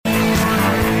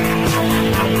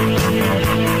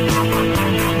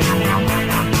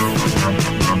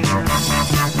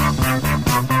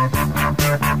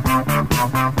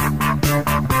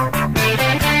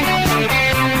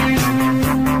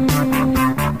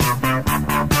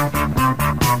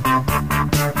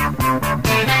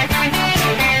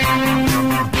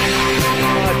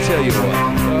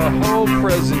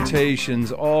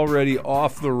conversations already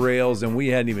off the rails, and we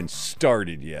hadn't even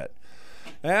started yet.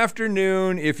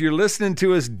 Afternoon, if you're listening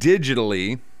to us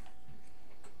digitally,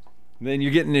 then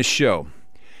you're getting this show.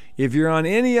 If you're on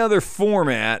any other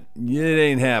format, it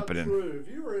ain't happening. True.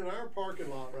 If you were in our parking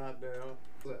lot right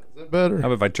now, is that better? How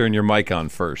about if I turn your mic on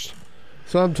first?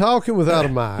 So I'm talking without a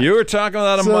mic. You were talking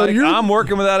without a mic. I'm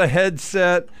working without a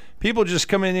headset. People just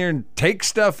come in here and take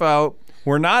stuff out.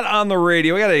 We're not on the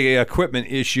radio. We got an equipment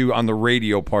issue on the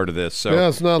radio part of this. So yeah,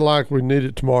 it's not like we need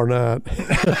it tomorrow night.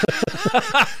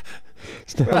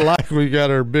 It's not like we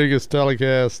got our biggest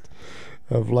telecast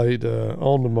of late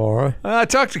on tomorrow. I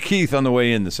talked to Keith on the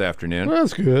way in this afternoon. Well,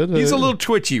 that's good. He's a little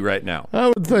twitchy right now. I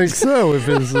would think so. If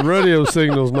his radio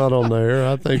signal's not on there,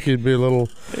 I think he'd be a little.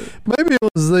 Maybe it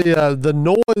was the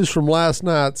noise from last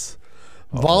night's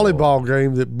volleyball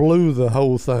game that blew the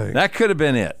whole thing. That could have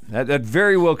been it. That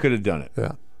very well could have done it.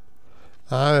 Yeah.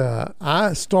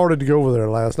 I started to go over there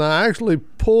last night. I actually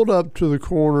pulled up to the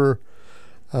corner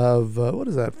of,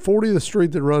 40th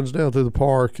Street that runs down through the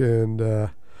park, and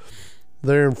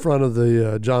there in front of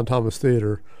the John Thomas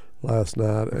Theater last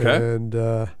night. Okay. And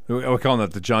we're calling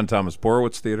that the John Thomas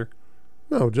Borowitz Theater?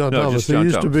 No, John Thomas. He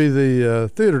used to be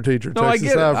the theater teacher at Texas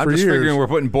I get it. I'm just figuring we're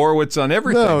putting Borowitz on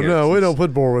everything. No, we don't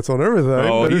put Borowitz on everything.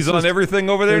 Oh, he's on everything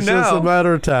over there now. It's just a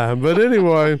matter of time. But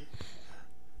anyway,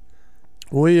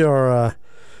 we are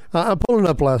I'm pulling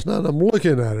up last night, and I'm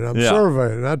looking at it. I'm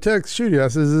surveying it. I text Shooty. I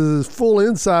says, is it as full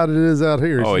inside it is out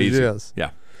here? He says, easy. Yes. Yeah.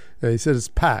 He said it's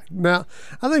packed. Now,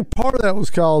 I think part of that was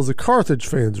because the Carthage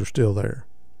fans are still there.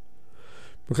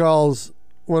 Because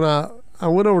when I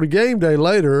went over to game day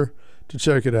later to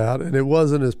check it out, and it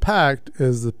wasn't as packed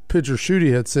as the picture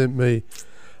Shooty had sent me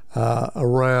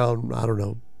around, I don't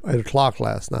know, 8 o'clock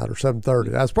last night or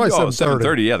 7:30. That's probably 7:30.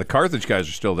 7:30, yeah. The Carthage guys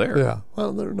are still there. Yeah.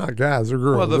 Well, they're not guys. They're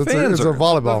girls. Well, the fans it's a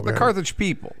volleyball the game. Carthage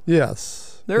people.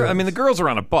 Yes. Yes. I mean, the girls are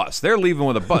on a bus. They're leaving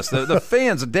with a bus. The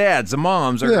fans, the dads, the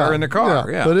moms are in the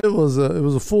car. Yeah. But it was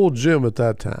a full gym at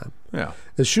that time. Yeah.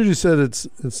 As Shooty said,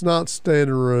 it's not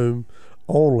standing room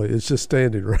only. It's just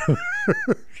standing room.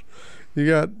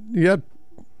 You got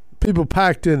people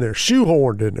packed in there,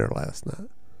 shoehorned in there last night.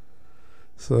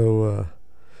 So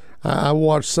I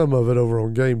watched some of it over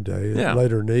on game day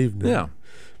later in the evening. Yeah.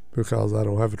 Because I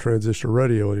don't have a transistor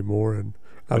radio anymore, and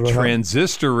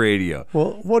transistor radio.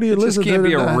 Well, what do you listen to? It just can't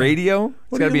be a radio.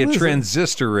 It's got to be a listen?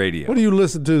 transistor radio. What do you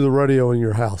listen to the radio in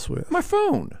your house with? My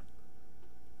phone.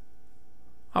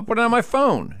 I'll put it on my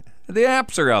phone. The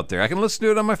apps are out there. I can listen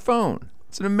to it on my phone.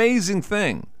 It's an amazing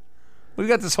thing. We've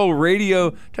got this whole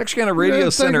Texarkana Radio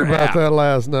Center app. Think about that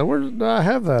last night. Where did I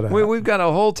have that app? We've got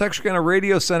a whole Texarkana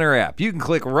Radio Center app. You can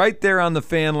click right there on the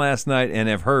fan last night and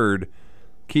have heard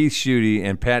Keith Shooty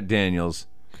and Pat Daniels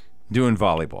doing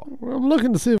volleyball. Well, I'm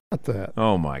looking to see about that.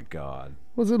 Oh, my God.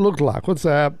 What does it look like? What's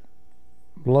the app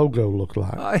logo look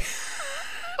like?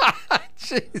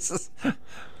 Jesus.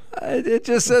 It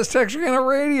just says Texarkana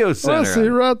Radio Center. Well, I see it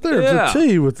right there. Yeah. It's a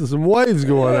T with some waves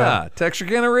going on. Yeah,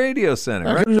 Texarkana Radio Center.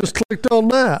 I could have just clicked on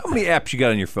that. How many apps you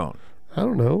got on your phone? I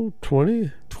don't know,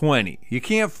 20? 20. You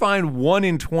can't find 1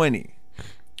 in 20.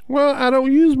 Well, I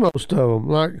don't use most of them.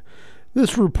 Like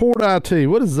this Report IT,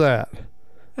 what is that?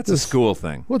 That's a school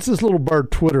thing. What's this little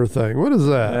bird Twitter thing? What is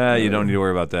that? You don't need to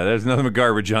worry about that. There's nothing but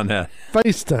garbage on that.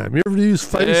 FaceTime. You ever use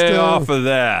FaceTime? Stay off of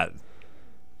that.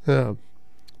 Yeah.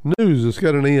 News. It's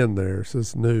got an N there. It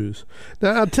says news.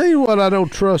 Now, I'll tell you what I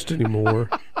don't trust anymore.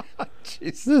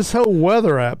 This whole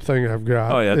weather app thing I've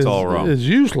got it's all wrong. Is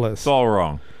useless. It's all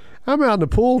wrong. I'm out in the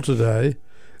pool today,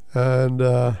 and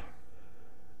the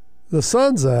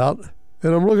sun's out,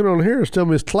 and I'm looking on here. It's telling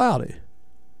me it's cloudy.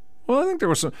 Well, I think there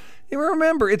was some.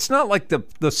 Remember, it's not like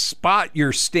the spot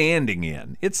you're standing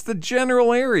in. It's the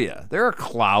general area. There are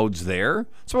clouds there.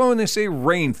 So when they say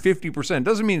rain 50%,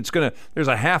 doesn't mean there's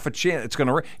a half a chance it's going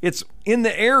to rain. It's in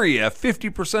the area.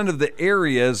 50% of the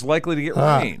area is likely to get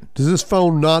rain. Does this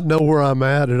phone not know where I'm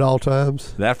at all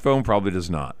times? That phone probably does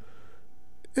not.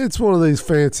 It's one of these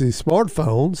fancy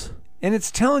smartphones. And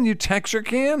it's telling you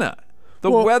Texarkana.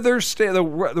 The weather.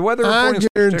 I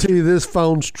guarantee this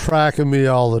phone's tracking me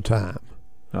all the time.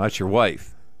 No, that's your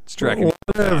wife. It's tracking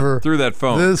whatever through that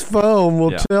phone. This phone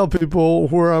will tell people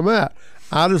where I'm at.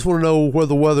 I just want to know where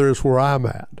the weather is where I'm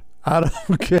at. I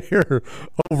don't care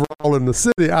overall in the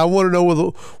city. I want to know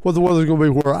what the weather's going to be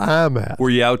where I'm at. Were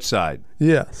you outside?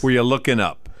 Yes. Were you looking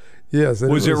up? Yes.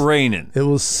 Was it raining? It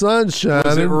was sunshine.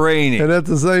 Was it raining? And at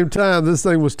the same time, this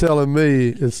thing was telling me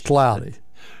it's cloudy.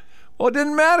 Well, it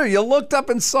didn't matter. You looked up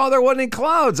and saw there wasn't any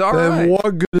clouds. All right. And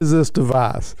what good is this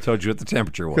device? Told you what the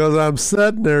temperature was. Because I'm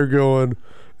sitting there going,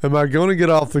 am I going to get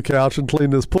off the couch and clean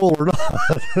this pool or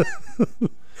not?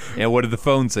 And what did the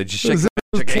phone say? Just shake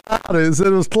cloudy. It said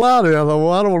it was cloudy. I thought,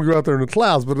 well, I don't want to go out there in the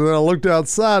clouds. But then I looked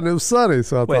outside and it was sunny.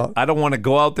 So I thought, I don't want to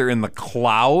go out there in the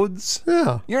clouds?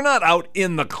 Yeah. You're not out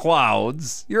in the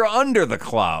clouds. You're under the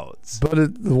clouds.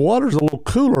 But the water's a little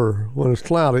cooler when it's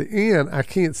cloudy. And I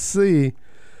can't see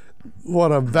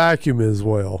what I'm vacuuming as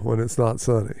well when it's not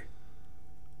sunny.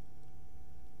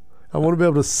 I want to be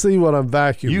able to see what I'm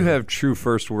vacuuming. You have true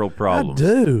first world problems. I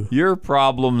do. Your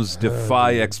problems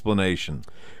defy explanation.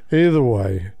 Either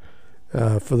way,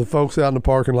 for the folks out in the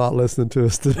parking lot listening to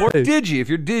us today. Or if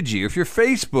you're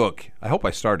Facebook, I hope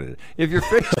I started it. If you're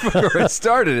Facebook already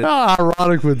started it. How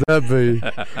ironic would that be?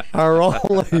 Our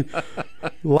only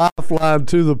lifeline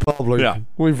to the public. Yeah.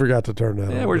 We forgot to turn that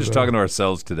on. Yeah, we're just talking to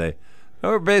ourselves today.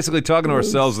 We're basically talking to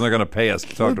ourselves, and they're going to pay us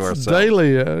to talk to ourselves.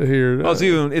 Daily here. Well,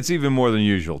 it's even more than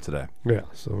usual today. Yeah,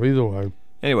 so either way.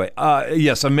 Anyway,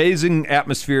 yes, amazing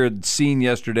atmosphere seen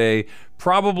yesterday,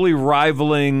 probably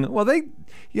rivaling. Well,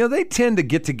 they tend to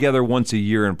get together once a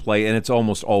year and play, and it's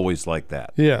almost always like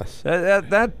that. Yes.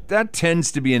 That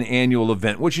tends to be an annual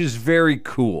event, which is very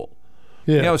cool.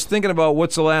 Yeah. I was thinking about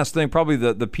what's the last thing, probably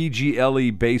the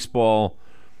PGLE baseball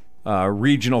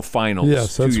regional finals.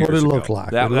 Yes, that's what it looked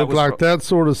like. It looked like that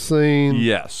sort of scene.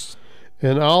 Yes.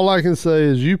 And all I can say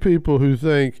is you people who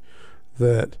think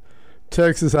that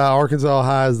Texas High, Arkansas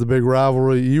High is the big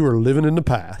rivalry, you are living in the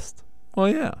past. Well,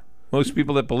 yeah. Most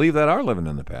people that believe that are living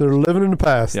in the past. They're living in the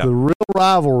past. Yeah. The real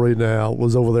rivalry now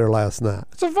was over there last night.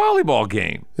 It's a volleyball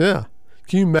game. Yeah.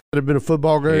 Can you imagine it had been a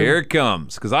football game? Here it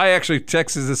comes. Because I actually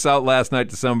texted this out last night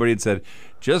to somebody and said,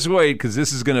 just wait, because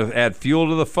this is going to add fuel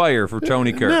to the fire for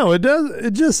Tony Kirk. No, it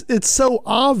does. It's so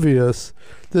obvious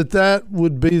that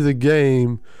would be the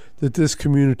game that this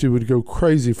community would go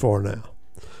crazy for now.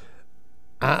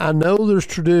 I know there's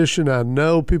tradition. I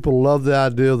know people love the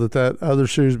idea that other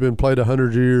series has been played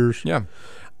 100 years. Yeah.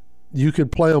 You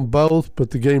could play them both,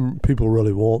 but the game people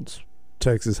really want's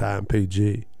Texas High and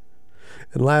PG.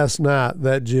 And last night,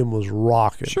 that gym was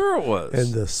rocking. Sure it was.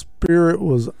 And the spirit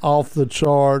was off the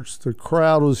charts. The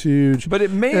crowd was huge. But it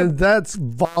may and that's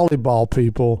volleyball,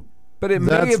 people. But it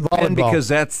may have been because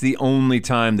that's the only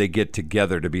time they get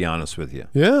together, to be honest with you.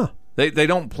 Yeah. They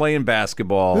don't play in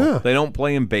basketball. Yeah. They don't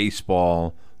play in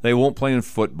baseball. They won't play in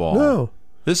football. No.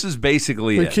 This is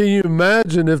basically but it. Can you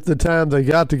imagine if the time they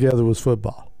got together was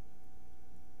football?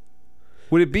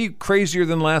 Would it be crazier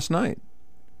than last night?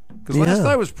 Because last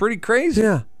night was pretty crazy.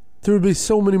 Yeah. There would be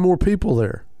so many more people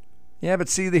there. Yeah, but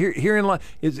see, herein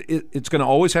it's going to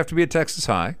always have to be a Texas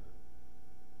High.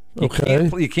 You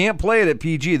can't play it at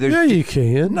PG. You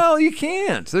can. No, you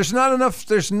can't. There's not enough.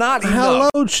 Hello,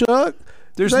 Chuck.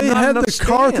 They had the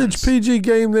Carthage PG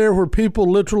game there where people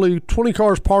literally 20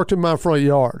 cars parked in my front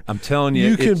yard. I'm telling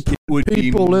you, it would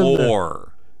be more.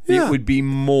 Yeah. It would be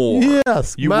more.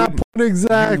 Yes, my point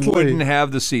exactly. You wouldn't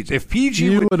have the seats. If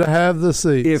PG would have the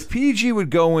seats. If PG would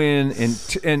go in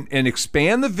and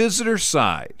expand the visitor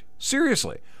side,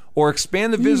 seriously, or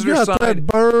expand the visitor side. You've got that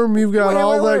berm. You've got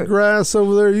all that grass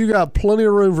over there. You got plenty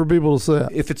of room for people to sit.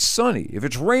 If it's sunny, if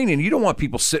it's raining, you don't want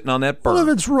people sitting on that berm. Well,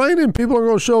 if it's raining, people are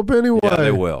going to show up anyway. Yeah,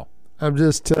 they will. I'm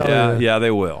just telling you. Yeah, they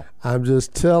will. I'm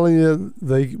just telling you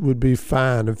they would be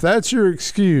fine. If that's your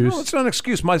excuse. No, it's not an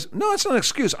excuse. No, it's not an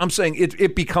excuse. I'm saying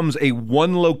it becomes a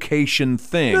one-location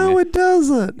thing. No, it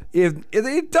doesn't.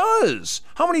 It does.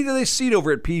 How many do they seat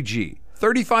over at PG?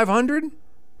 3,500?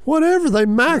 Whatever. They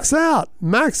max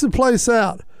the place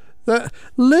out.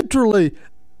 Literally,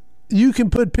 you can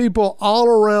put people all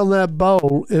around that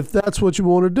bowl if that's what you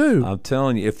want to do. I'm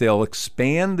telling you, if they'll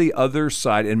expand the other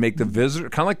side and make the visitor,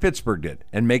 kind of like Pittsburgh did,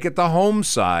 and make it the home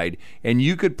side, and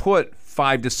you could put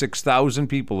 5,000 to 6,000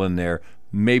 people in there,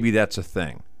 maybe that's a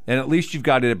thing. And at least you've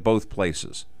got it at both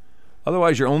places.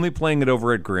 Otherwise, you're only playing it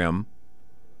over at Grimm.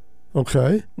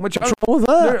 Okay. What's wrong with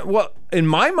that? Well, in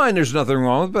my mind, there's nothing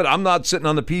wrong with it, but I'm not sitting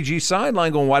on the PG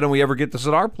sideline going, why don't we ever get this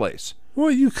at our place? Well,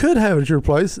 you could have it at your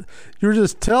place. You're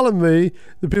just telling me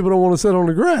that people don't want to sit on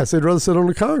the grass. They'd rather sit on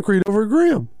the concrete over at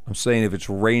Grimm. I'm saying if it's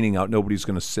raining out, nobody's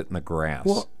going to sit in the grass.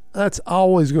 Well, that's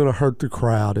always going to hurt the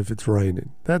crowd if it's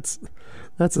raining. That's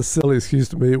a silly excuse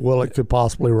to me. Well, it could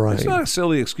possibly rain. It's not a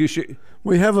silly excuse.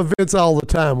 We have events all the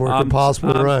time where it could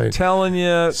possibly rain. I'm telling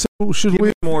you, so should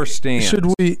we more stands?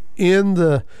 Should we end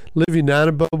the Live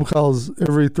United Bowl because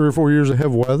every 3 or 4 years they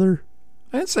have weather?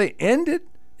 I didn't say end it.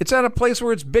 It's at a place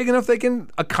where it's big enough they can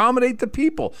accommodate the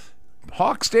people.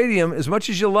 Hawk Stadium, as much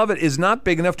as you love it, is not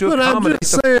big enough to accommodate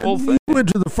the full thing. You went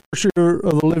to the first year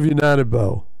of the Live United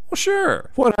Bowl. Well,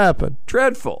 sure. What happened?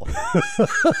 Dreadful.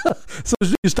 So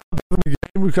you start having the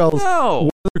game because No.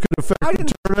 weather could affect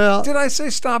the turnout? Did I say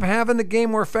stop having the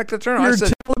game or affect the turnout? You're I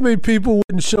said telling me people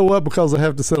wouldn't show up because they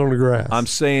have to sit on the grass. I'm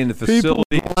saying the People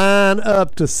facility. line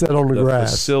up to sit on the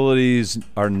grass. Facilities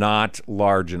are not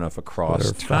large enough across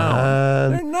They're town.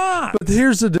 fine. They're not. But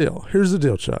here's the deal. Here's the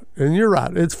deal, Chuck. And you're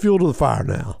right. It's fuel to the fire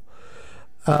now.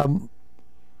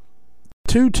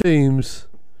 Two teams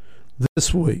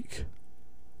this week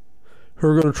who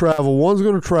are going to travel. One's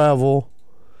going to travel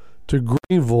to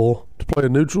Greenville to play a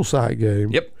neutral site game.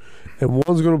 Yep. And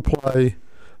one's going to play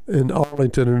in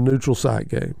Arlington in a neutral site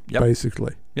game, Yep.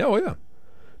 basically. Yeah, well, yeah.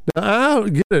 Now, I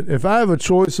get it. If I have a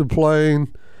choice of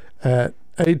playing at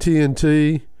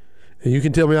AT&T, and you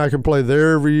can tell me I can play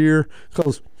there every year,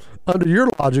 because under your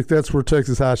logic, that's where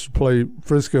Texas High should play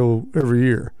Frisco every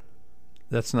year.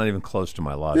 That's not even close to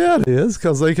my logic. Yeah, it is,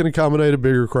 because they can accommodate a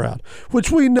bigger crowd,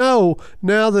 which we know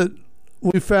now that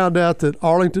we found out that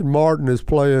Arlington Martin is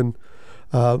playing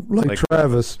Lake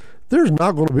Travis. There's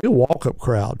not going to be a walk-up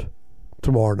crowd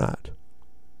tomorrow night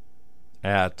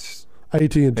At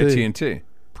AT&T. AT&T.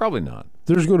 Probably not.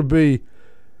 There's going to be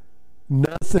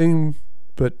nothing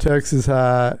but Texas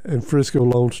High and Frisco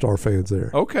Lone Star fans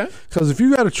there. Okay. Because if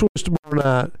you got a choice tomorrow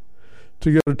night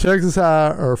to go to Texas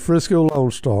High or Frisco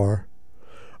Lone Star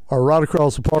or right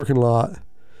across the parking lot,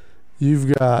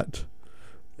 you've got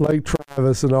Lake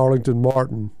Travis and Arlington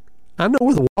Martin. I know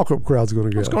where the walk-up crowd's going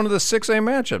to go. It's going to the 6A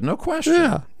matchup. No question.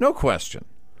 Yeah. No question.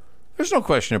 There's no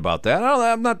question about that.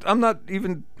 I'm not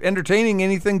even entertaining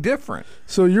anything different.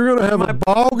 So you're going to have a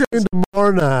ball game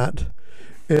tomorrow night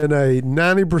in a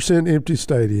 90% empty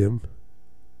stadium.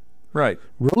 Right.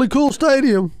 Really cool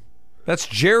stadium. That's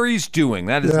Jerry's doing.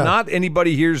 That is not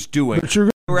anybody here's doing. But you're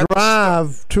going to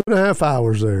drive 2.5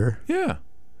 hours there. Yeah.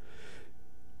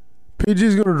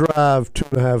 PG's going to drive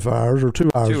 2.5 hours or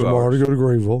 2 hours tomorrow to go to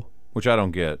Greenville. Which I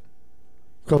don't get.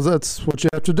 Because that's what you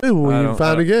have to do when you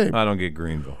find a game. I don't get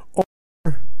Greenville. Or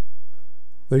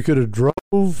they could have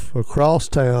drove across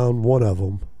town, one of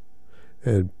them,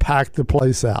 and packed the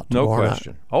place out tomorrow No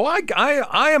question. Night.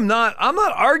 I'm not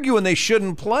arguing they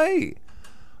shouldn't play.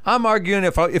 I'm arguing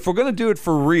if we're going to do it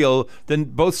for real, then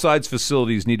both sides'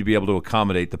 facilities need to be able to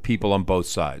accommodate the people on both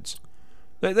sides.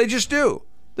 They just do.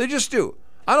 They just do.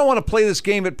 I don't want to play this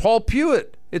game at Paul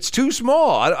Pewitt. It's too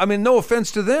small. I mean, no offense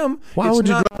to them. Why would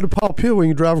you drive to Paul Pewitt when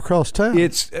you drive across town?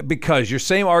 It's because your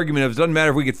same argument of it doesn't matter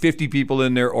if we get 50 people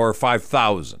in there or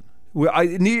 5,000.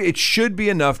 It should be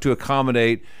enough to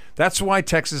accommodate. That's why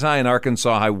Texas High and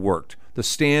Arkansas High worked. The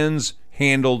stands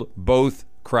handled both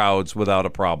crowds without a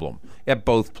problem at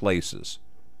both places.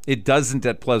 It doesn't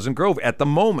at Pleasant Grove at the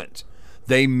moment.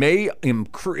 They may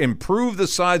improve the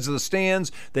sides of the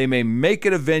stands. They may make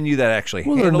it a venue that actually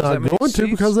handles that many seats. They're not going to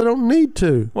because they don't need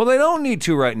to. Well, they don't need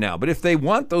to right now. But if they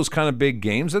want those kind of big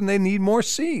games, then they need more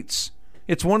seats.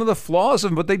 It's one of the flaws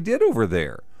of what they did over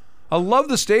there. I love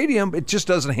the stadium. It just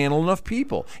doesn't handle enough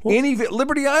people.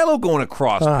 Liberty Isle going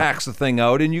across packs the thing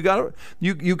out, and you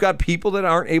got people that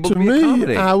aren't able to be accommodated.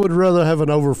 To me, I would rather have an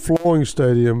overflowing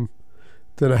stadium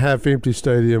than a half-empty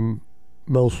stadium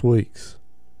most weeks.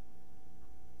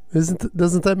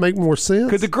 Doesn't that make more sense?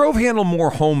 Could the Grove handle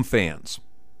more home fans?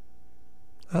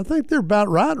 I think they're about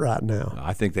right now.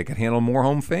 I think they can handle more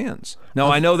home fans. Now,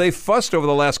 I know they fussed over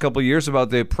the last couple of years about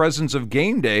the presence of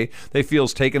game day they feel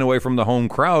is taken away from the home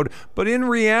crowd. But in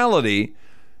reality,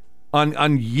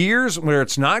 on years where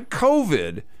it's not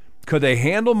COVID, could they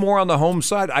handle more on the home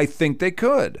side? I think they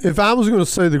could. If I was going to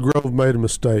say the Grove made a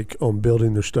mistake on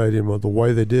building their stadium or the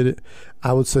way they did it,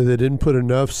 I would say they didn't put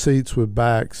enough seats with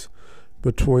backs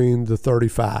between the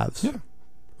 35s. Yeah.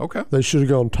 Okay. They should have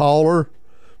gone taller,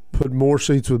 put more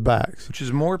seats with backs. Which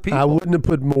is more people. I wouldn't have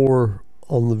put more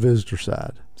on the visitor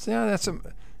side. See,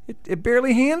 it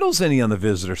barely handles any on the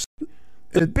visitor side.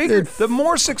 The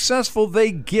more successful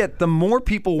they get, the more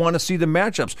people want to see the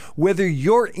matchups. Whether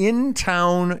you're in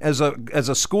town as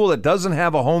a school that doesn't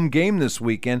have a home game this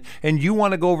weekend and you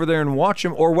want to go over there and watch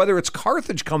them, or whether it's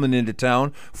Carthage coming into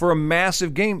town for a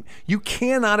massive game, you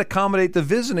cannot accommodate the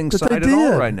visiting side at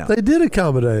all right now. They did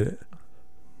accommodate it.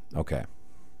 Okay.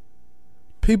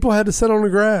 People had to sit on the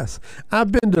grass.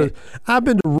 I've been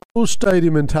to Rose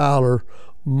Stadium in Tyler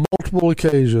multiple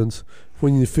occasions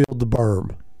when you filled the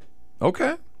berm.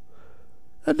 Okay.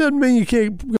 That doesn't mean you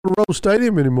can't go to Rose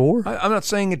Stadium anymore. I'm not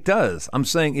saying it does. I'm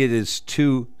saying it is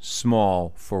too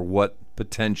small for what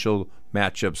potential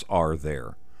matchups are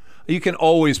there. You can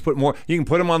always put more. You can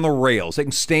put them on the rails. They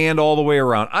can stand all the way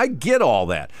around. I get all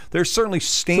that. There's certainly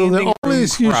standing. So the only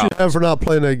excuse you have for not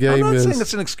playing that game is. I'm not saying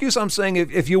it's an excuse. I'm saying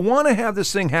if you want to have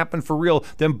this thing happen for real,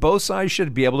 then both sides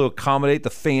should be able to accommodate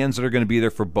the fans that are going to be there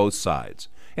for both sides.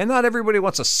 And not everybody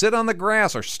wants to sit on the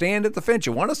grass or stand at the fence.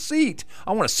 You want a seat.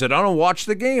 I want to sit down and watch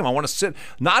the game. I want to sit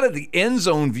not at the end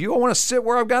zone view. I want to sit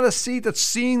where I've got a seat that's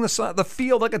seeing the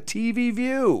field like a TV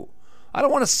view. I don't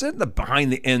want to sit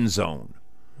behind the end zone.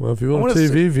 Well, if you want a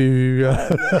TV view, you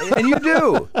got and you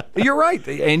do. You're right.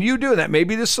 And you do. That may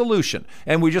be the solution.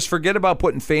 And we just forget about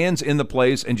putting fans in the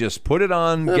place and just put it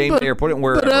on game day or put it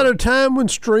wherever. But at a time when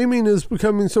streaming is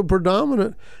becoming so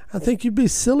predominant, I think you'd be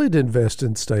silly to invest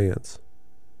in stands.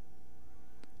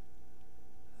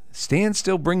 Stands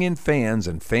still bring in fans,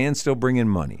 and fans still bring in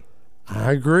money.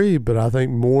 I agree, but I think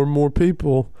more and more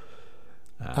people,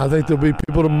 I think there'll be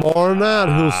people tomorrow night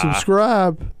who'll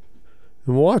subscribe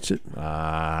and watch it.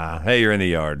 Hey, you're in the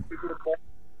yard.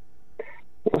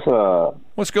 What's up?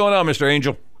 What's going on, Mr.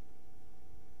 Angel?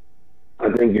 I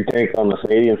think your take on the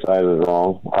stadium size is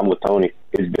wrong. I'm with Tony.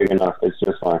 It's big enough. It's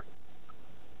just fine.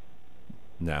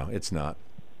 No, it's not.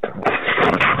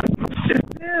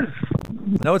 It is.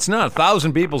 No, it's not.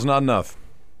 1,000 people's not enough.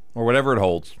 Or whatever it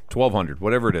holds. 1,200,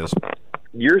 whatever it is.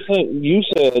 You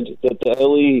said that the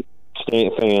LE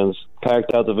fans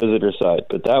packed out the visitor side,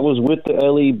 but that was with the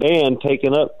LE band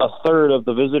taking up a third of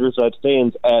the visitor side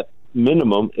stands at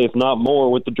minimum, if not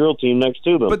more, with the drill team next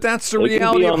to them. But that's the reality.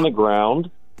 reality on the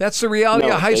ground. That's the reality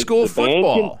of high school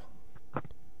football.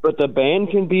 But the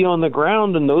band can be on the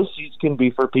ground, and those seats can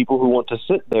be for people who want to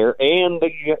sit there, and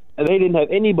they didn't have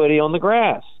anybody on the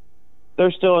grass.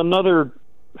 There's still another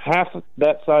half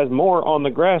that size more on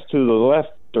the grass to the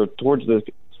left or towards the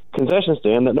concession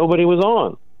stand that nobody was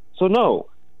on. So no,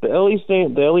 the LE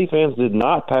fans did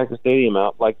not pack the stadium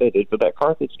out like they did for that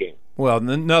Carthage game. Well,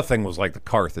 nothing was like the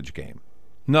Carthage game.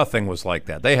 Nothing was like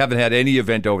that. They haven't had any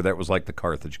event over there that was like the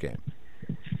Carthage game.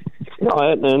 No,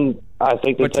 and I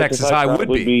think the Texas High would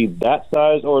be that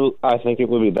size, or I think it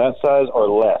would be that size or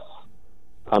less.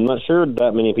 I'm not sure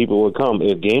that many people would come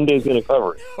if game day is going to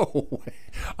cover it. No,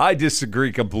 I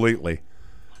disagree completely.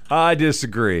 I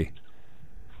disagree.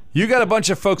 You got a bunch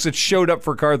of folks that showed up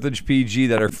for Carthage PG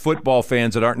that are football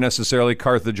fans that aren't necessarily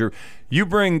Carthage. You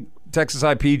bring Texas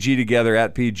High PG together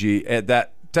at PG,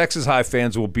 that Texas High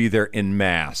fans will be there in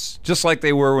mass, just like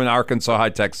they were when Arkansas High,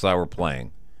 Texas High were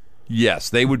playing. Yes,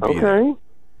 they would be there.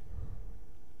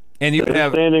 And you would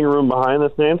have standing room behind the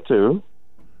stands too.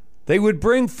 They would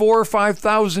bring 4,000 or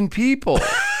 5,000 people.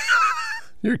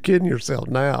 You're kidding yourself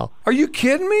now. Are you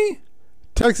kidding me?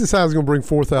 Texas High is going to bring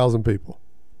 4,000 people.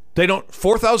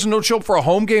 4,000 don't show up for a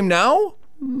home game now?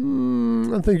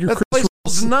 I think you're that Chris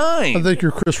place 9. I think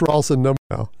you're Chris Rawson number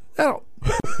now. All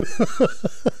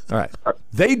right.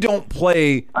 They don't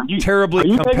play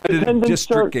terribly competitive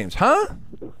district games. Huh?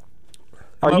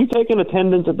 Are you taking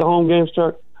attendance at the home games,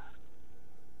 Chuck?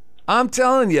 I'm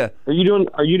telling you. Are you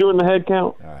doing the head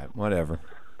count? All right, whatever.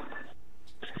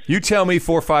 You tell me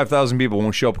 4,000 or 5,000 people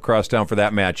won't show up across town for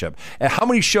that matchup. And how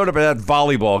many showed up at that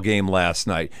volleyball game last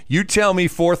night? You tell me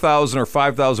 4,000 or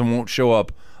 5,000 won't show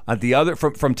up at the other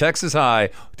from Texas High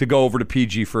to go over to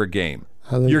PG for a game.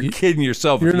 You're kidding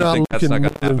yourself if you think that's not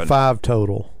going to happen. Than 5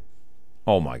 total.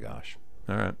 Oh my gosh!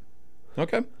 All right,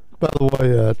 okay. By the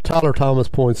way, Tyler Thomas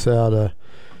points out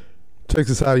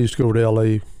Texas High used to go over to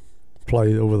LA,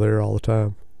 play over there all the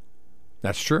time.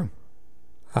 That's true.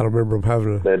 I don't remember them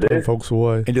having to turn folks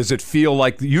away. And does it feel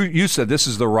like you said this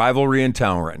is the rivalry in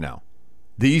town right now?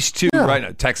 These two right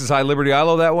now, Texas High, Liberty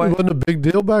Islo that way? It wasn't a big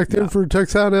deal back then for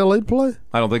Texas High and LA to play?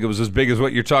 I don't think it was as big as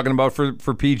what you're talking about for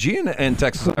PG and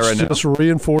Texas High right now. It just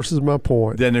reinforces my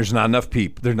point. Then there's not enough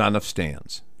people. There's not enough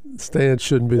stands. Stands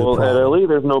shouldn't be the problem. Well, at LA,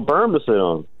 there's no berm to sit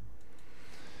on.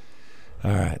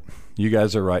 All right. You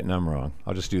guys are right and I'm wrong.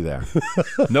 I'll just do that.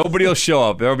 Nobody will show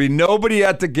up. There'll be nobody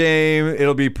at the game.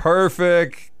 It'll be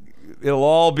perfect. It'll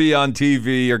all be on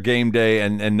TV or game day,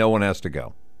 and no one has to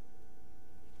go.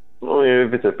 Well,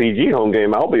 if it's a PG home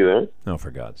game, I'll be there. Oh,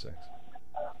 for God's sakes.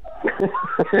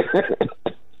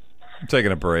 I'm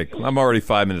taking a break. I'm already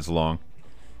 5 minutes long.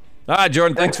 All right,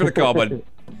 Jordan, thanks for the call, bud.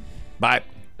 Bye.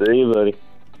 See you, buddy.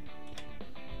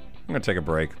 I'm going to take a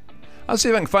break. I'll see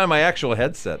if I can find my actual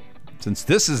headset, since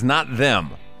this is not them.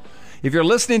 If you're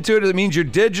listening to it, it means you're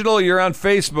digital, you're on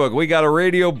Facebook. We got a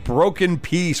radio broken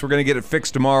piece. We're going to get it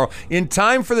fixed tomorrow. In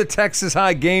time for the Texas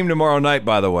High game tomorrow night,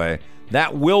 by the way.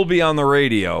 That will be on the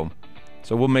radio.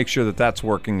 So we'll make sure that that's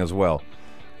working as well.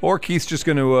 Or Keith's just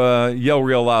going to yell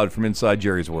real loud from inside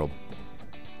Jerry's world.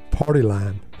 Party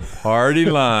line. Party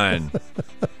line.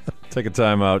 Take a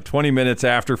time out. 20 minutes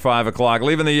after 5 o'clock.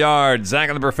 Leaving the yard. Zach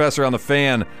and the Professor on the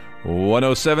Fan.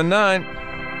 107.9.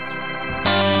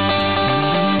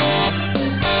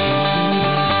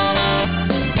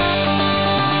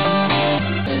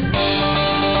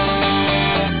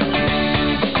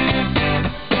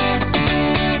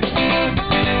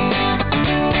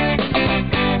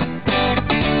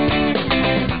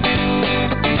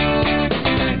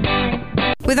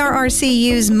 With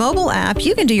RRCU's mobile app,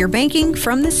 you can do your banking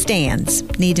from the stands.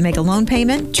 Need to make a loan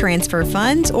payment, transfer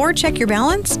funds, or check your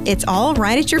balance? It's all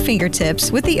right at your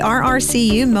fingertips with the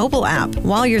RRCU mobile app.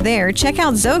 While you're there, check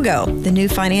out Zogo, the new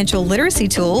financial literacy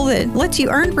tool that lets you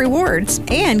earn rewards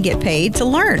and get paid to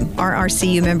learn.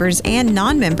 RRCU members and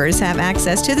non-members have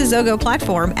access to the Zogo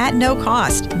platform at no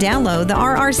cost. Download the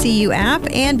RRCU app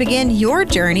and begin your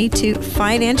journey to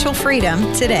financial freedom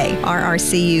today.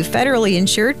 RRCU, federally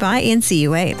insured by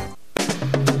NCUA. All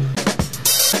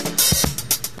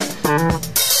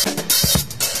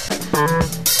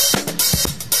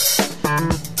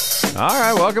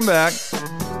right, welcome back.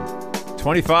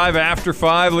 25 after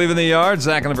 5, leaving the yard.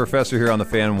 Zach and the Professor here on the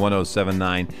Fan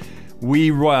 107.9.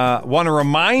 We want to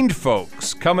remind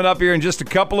folks, coming up here in just a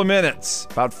couple of minutes,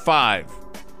 about 5,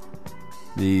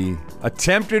 the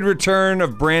attempted return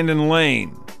of Brandon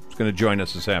Layne is going to join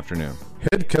us this afternoon.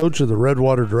 Head coach of the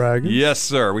Redwater Dragons. Yes,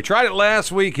 sir. We tried it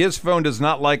last week. His phone does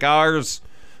not like ours,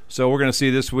 so we're going to see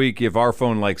this week if our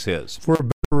phone likes his. We're a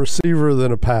better receiver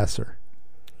than a passer.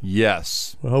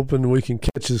 Yes. We're hoping we can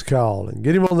catch his call and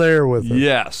get him on the air with us.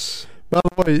 Yes. By the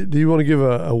way, do you want to give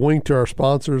a wink to our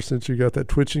sponsors since you got that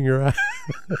twitch in your eye?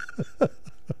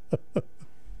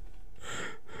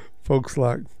 Folks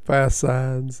like Fast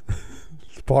Signs,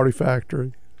 Party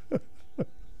Factory,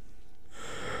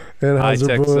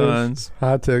 High-Tech Signs.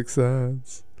 High-Tech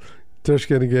Signs,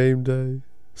 Tuscany Game Day,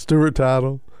 Stewart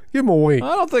Title. Give them a wink.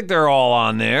 I don't think they're all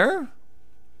on there.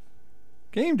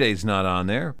 Game Day's not on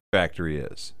there. Factory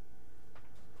is.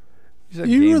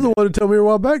 You were the one who told me a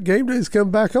while back Game Day's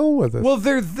come back on with us. Well,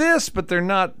 they're this, but they're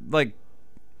not they're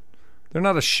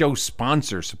not a show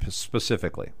sponsor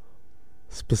specifically.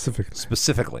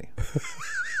 Specifically.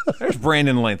 There's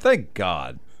Brandon Layne. Thank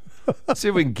God. Let's see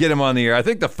if we can get him on the air. I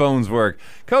think the phones work.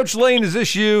 Coach Layne, is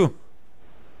this you?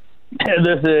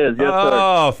 This is, yes, sir.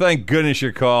 Oh, thank goodness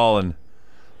you're calling.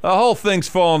 The whole thing's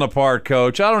falling apart,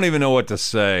 Coach. I don't even know what to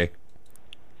say.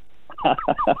 I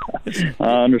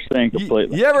understand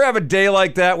completely. You ever have a day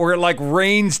like that where it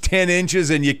rains 10 inches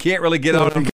and you can't really get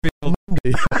out on the field?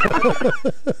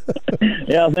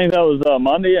 Yeah, I think that was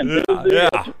Monday and Tuesday.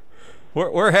 Yeah.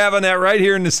 We're having that right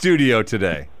here in the studio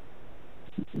today.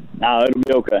 No, it'll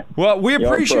be okay. Well, we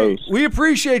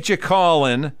appreciate you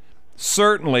calling.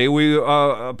 Certainly. We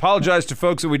apologize to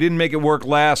folks that we didn't make it work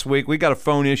last week. We got a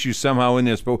phone issue somehow in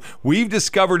this, but we've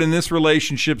discovered in this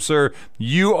relationship, sir,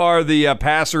 you are the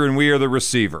passer and we are the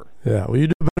receiver. Yeah, well, you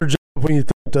do a better job when you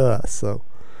talk to us. So,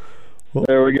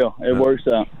 there we go. It works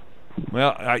out.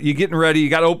 Well, you getting ready? You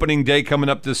got opening day coming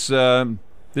up this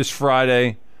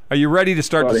Friday. Are you ready to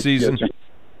start the season? Yes,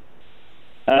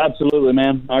 absolutely,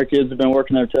 man. Our kids have been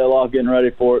working their tail off getting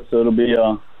ready for it, so it'll be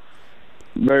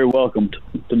very welcomed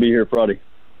to be here Friday.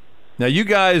 Now, you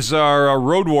guys are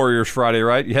Road Warriors Friday,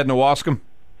 right? You heading to Wascom?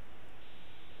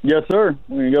 Yes, sir.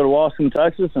 We're going to go to Wascom,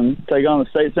 Texas, and take on the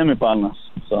state semifinalists.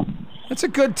 So that's a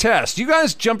good test. You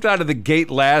guys jumped out of the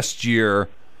gate last year,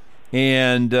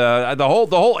 and the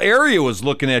whole area was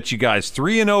looking at you guys.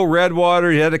 3-0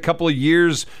 Redwater. You had a couple of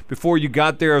years before you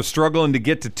got there of struggling to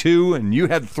get to 2, and you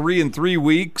had 3 in 3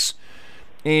 weeks.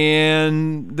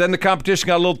 And then the competition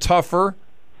got a little tougher,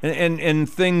 and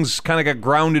things kind of got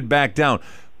grounded back down.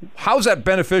 How's that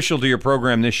beneficial to your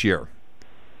program this year?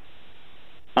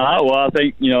 Well, I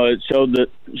think it showed the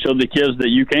kids that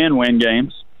you can win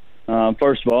games.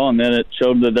 First of all, and then it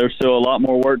showed that there's still a lot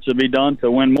more work to be done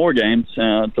to win more games,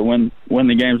 to win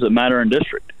the games that matter in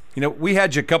district. We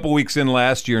had you a couple weeks in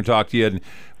last year and talked to you, and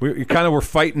we kind of were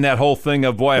fighting that whole thing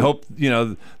of, boy, I hope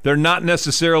they're not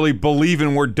necessarily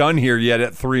believing we're done here yet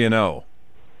at 3-0.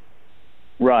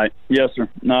 Right. Yes, sir.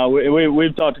 No,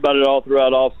 we've talked about it all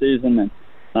throughout off season, and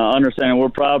understanding we're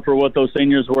proud for what those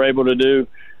seniors were able to do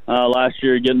last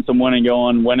year, getting some winning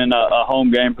going, winning a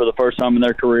home game for the first time in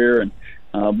their career, and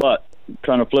but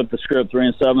trying to flip the script.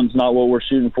 3-7 is not what we're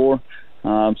shooting for,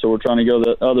 so we're trying to go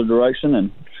the other direction,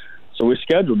 and so we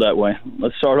scheduled that way.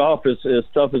 Let's start off as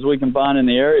tough as we can find in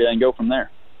the area and go from there.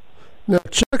 Now,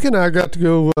 Chuck and I got to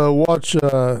go watch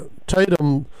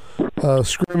Tatum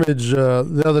scrimmage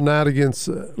the other night against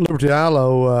Liberty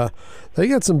Ilo. They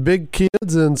got some big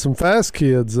kids and some fast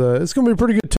kids. It's going to be a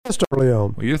pretty good test early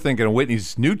on. Well, you're thinking of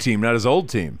Whitney's new team, not his old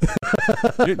team.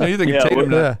 you're thinking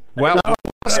Tatum.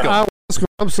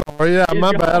 I'm sorry. Yeah,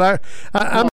 my bad.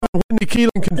 I'm Whitney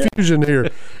Keeling confusion here.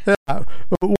 Yeah.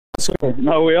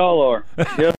 No, we all are.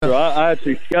 Yes, sir. I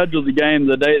actually scheduled the game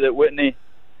the day that we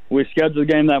scheduled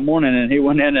the game that morning, and he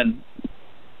went in and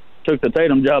took the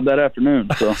Tatum job that afternoon.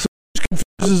 So confused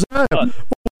as I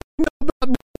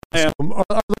am.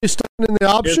 Are they staying in the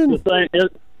option?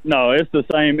 No, it's the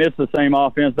same. It's the same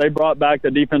offense. They brought back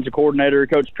the defensive coordinator,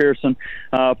 Coach Pearson,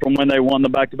 from when they won the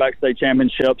back-to-back state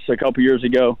championships a couple years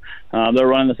ago. They're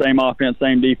running the same offense,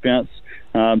 same defense,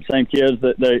 same kids.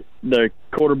 The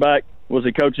quarterback was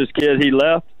a coach's kid. He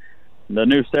left. The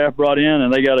new staff brought in,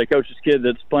 and they got a coach's kid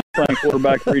that's playing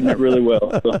quarterback, reading it really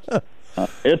well. So,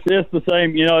 it's the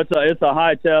same. It's a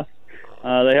high test.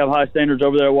 They have high standards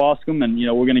over there at Wascom, and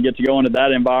we're going to get to go into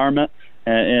that environment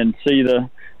and see the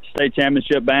state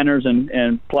championship banners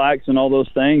and plaques and all those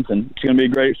things, and it's going to be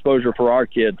a great exposure for our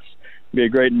kids. It'll be a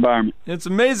great environment. It's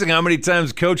amazing how many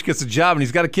times a coach gets a job and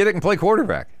he's got a kid that can play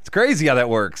quarterback. It's crazy how that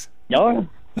works. Oh,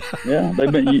 yeah.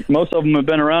 Most of them have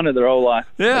been around it their whole life.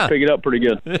 Yeah, they pick it up pretty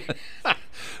good.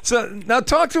 So now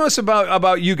talk to us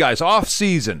about you guys off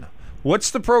season.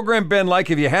 What's the program been like?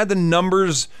 Have you had the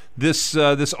numbers this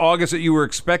August that you were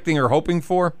expecting or hoping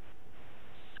for?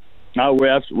 We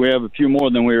have a few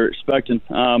more than we were expecting.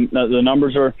 The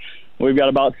numbers are, we've got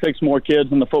about 6 more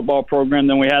kids in the football program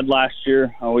than we had last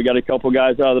year. We got a couple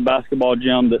guys out of the basketball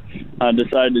gym that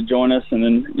decided to join us, and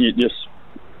then just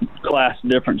class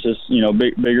differences,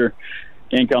 bigger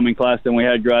incoming class than we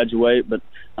had graduate. But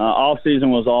off season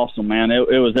was awesome, man.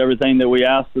 It was everything that we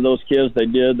asked of those kids. They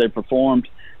did. They performed.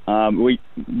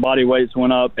 Body weights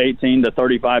went up 18 to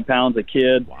 35 pounds a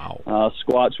kid. Wow.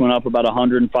 Squats went up about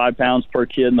 105 pounds per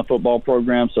kid in the football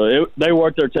program. So they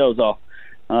worked their tails off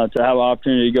to have an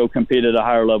opportunity to go compete at a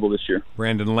higher level this year.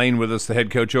 Brandon Layne with us, the head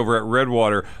coach over at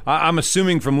Redwater. I'm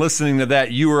assuming from listening to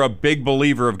that, you are a big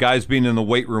believer of guys being in the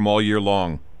weight room all year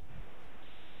long.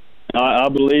 I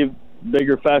believe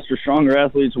bigger, faster, stronger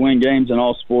athletes win games in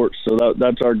all sports. So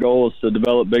that's our goal, is to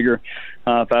develop bigger,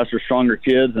 faster, stronger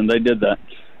kids, and they did that.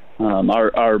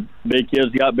 Our big kids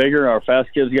got bigger, our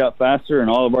fast kids got faster, and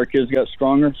all of our kids got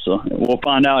stronger. So we'll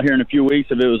find out here in a few weeks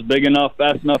if it was big enough,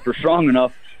 fast enough, or strong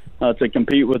enough to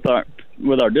compete with our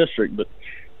district. But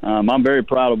I'm very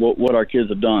proud of what our kids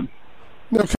have done.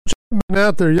 Now, Coach, you've been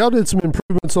out there. Y'all did some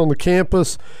improvements on the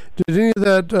campus. Did any of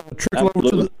that trickle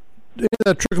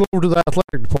over to the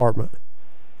athletic department?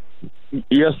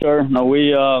 Yes, sir.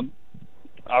 No,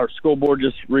 our school board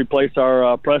just replaced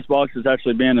our press box. It's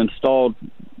actually being installed,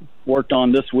 worked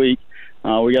on this week.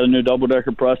 We got a new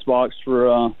double-decker press box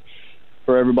for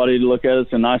everybody to look at.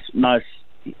 It's a nice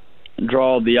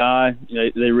draw of the eye.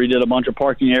 They redid a bunch of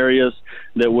parking areas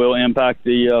that will impact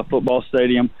the football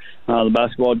stadium, the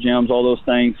basketball gyms, all those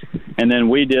things. And then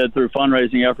we did, through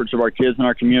fundraising efforts of our kids in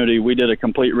our community, we did a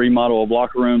complete remodel of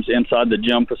locker rooms inside the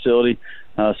gym facility,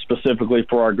 specifically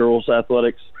for our girls'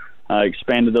 athletics.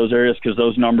 Expanded those areas because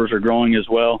those numbers are growing as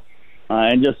well.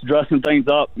 And just dressing things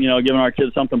up, giving our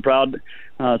kids something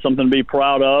to be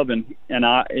proud of, and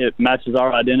it matches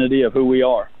our identity of who we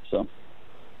are. So.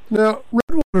 Now,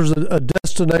 Redwater's a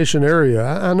destination area.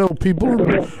 I know people are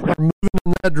moving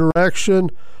in that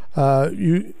direction.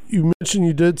 You mentioned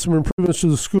you did some improvements to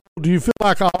the school. Do you feel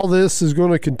like all this is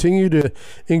going to continue to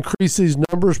increase these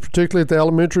numbers, particularly at the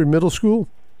elementary and middle school?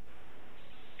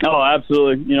 Oh,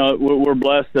 absolutely. We're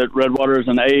blessed that Redwater is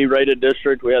an A-rated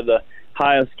district. We have the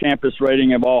highest campus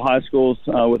rating of all high schools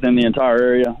within the entire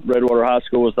area. Redwater High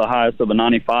School was the highest of a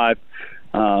 95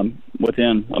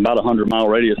 within about a 100-mile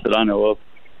radius that I know of.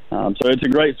 So it's a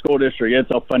great school district. It's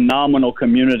a phenomenal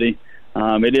community.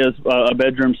 It is a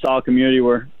bedroom-style community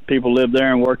where people live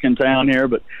there and work in town here,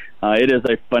 but it is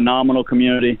a phenomenal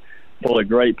community full of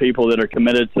great people that are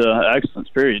committed to excellence,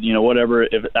 period. Whatever,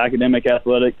 if academic,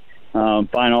 athletic,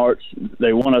 fine arts,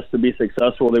 they want us to be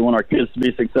successful. They want our kids to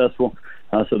be successful.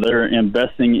 So they're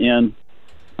investing in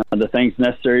the things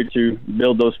necessary to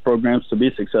build those programs to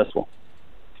be successful.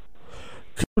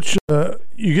 Coach,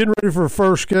 you're getting ready for a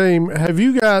first game. Have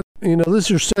you got, this is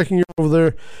your second year over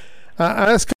there.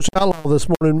 I asked Coach Outlaw this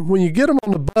morning, when you get them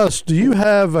on the bus, do you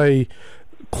have a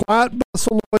quiet bus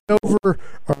on the way over,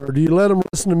 or do you let them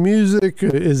listen to music?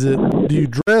 Do you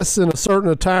dress in a certain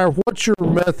attire? What's your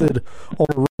method on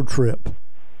a road trip?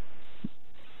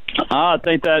 I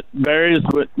think that varies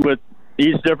with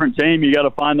each different team. You got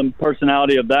to find the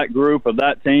personality of that group, of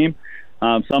that team.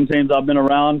 Some teams I've been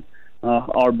around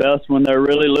are best when they're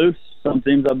really loose. Some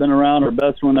teams I've been around are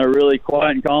best when they're really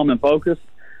quiet and calm and focused.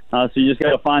 So you just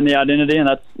got to find the identity, and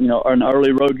that's an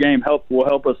early road game will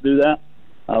help us do that.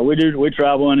 We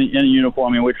travel in a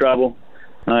uniform. We travel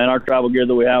in our travel gear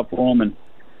that we have for them,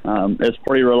 and it's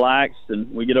pretty relaxed.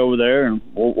 And we get over there and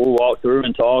we'll walk through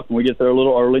and talk, and we get there a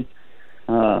little early.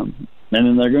 And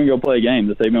then they're going to go play a game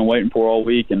that they've been waiting for all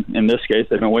week, and in this case,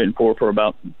 they've been waiting for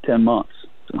about 10 months.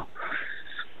 So.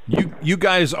 You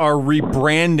guys are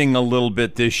rebranding a little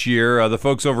bit this year. The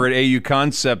folks over at AU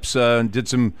Concepts did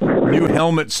some new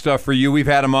helmet stuff for you. We've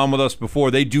had them on with us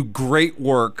before. They do great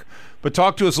work. But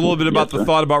talk to us a little bit about the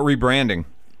thought about rebranding.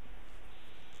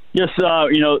 Yes,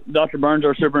 Dr. Burns,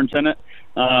 our superintendent,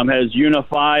 has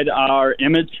unified our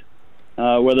image,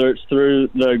 whether it's through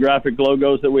the graphic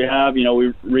logos that we have. We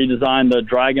redesigned the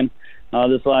dragon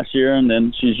this last year, and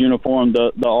then she's uniformed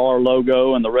the R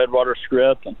logo and the Redwater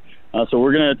script. And so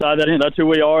we're going to tie that in. That's who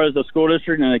we are as a school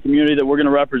district and a community that we're going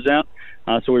to represent.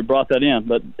 So we brought that in.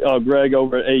 But Greg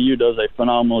over at AU does a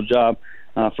phenomenal job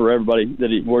for everybody that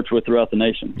he works with throughout the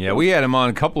nation. Yeah, we had him on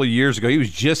a couple of years ago. He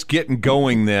was just getting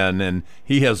going then, and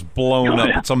he has blown up.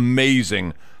 It's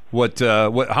amazing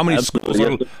how many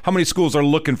schools are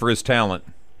looking for his talent.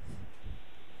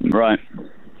 Right.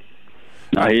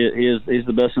 No, he's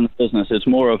the best in the business. It's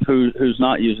more of who's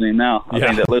not using him now. I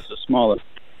think that list is smaller.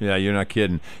 Yeah, you're not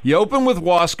kidding. You open with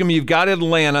Wascom. You've got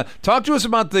Atlanta. Talk to us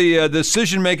about the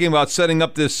decision making about setting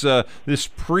up this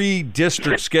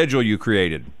pre-district schedule you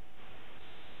created.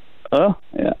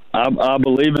 Yeah, I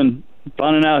believe in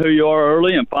finding out who you are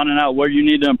early and finding out where you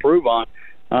need to improve on.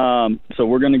 So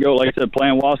we're going to go, like I said,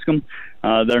 playing Wascom.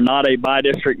 They're not a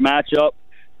by-district matchup.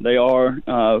 They are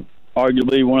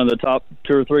arguably one of the top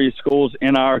 2 or 3 schools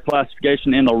in our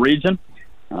classification in the region.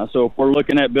 So if we're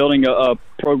looking at building a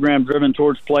program driven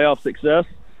towards playoff success,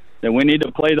 then we need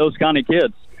to play those kind of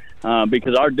kids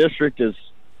because our district is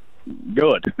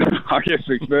good. Our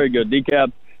district's very good.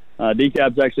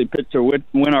 DCAB's actually picked to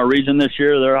win our region this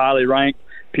year. They're highly ranked.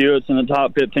 Pewett's in the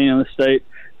top 15 in the state.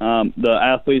 The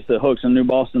athletes that Hooks and New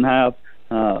Boston have,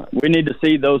 we need to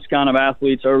see those kind of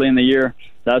athletes early in the year.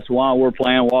 That's why we're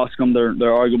playing Wascom. They're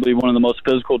arguably one of the most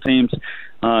physical teams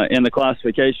in the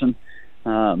classification.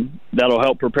 That'll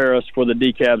help prepare us for the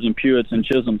DCABs and Pewett's and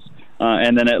Chisholms.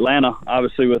 And then Atlanta,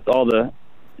 obviously with all the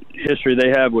history they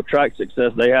have with track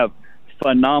success, they have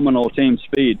phenomenal team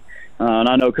speed. And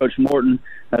I know Coach Morton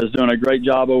is doing a great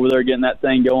job over there getting that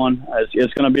thing going.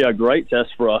 It's going to be a great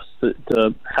test for us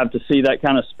to have to see that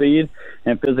kind of speed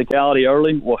and physicality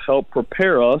early will help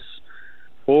prepare us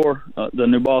for the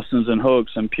New Bostons and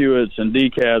Hooks and Pewett's and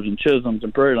DCABs and Chisholms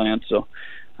and Prairieland. So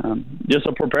just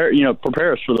to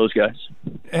prepare us for those guys.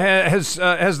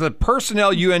 Has the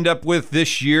personnel you end up with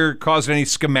this year caused any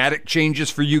schematic changes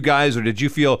for you guys, or did you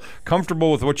feel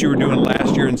comfortable with what you were doing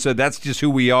last year and said that's just who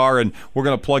we are and we're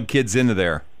going to plug kids into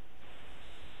there?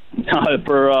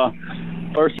 For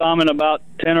first time in about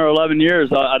 10 or 11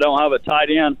 years, I don't have a tight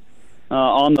end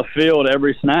on the field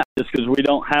every snap just because we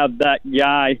don't have that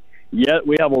guy yet.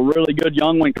 We have a really good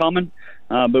young one coming,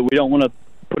 but we don't want to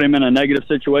put him in a negative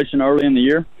situation early in the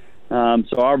year.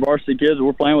 So our varsity kids,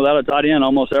 we're playing without a tight end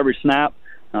almost every snap.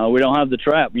 We don't have the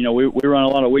trap. We run a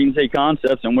lot of weak and take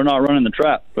concepts, and we're not running the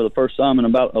trap for the first time in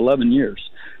about 11 years.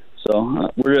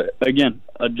 So we're, again,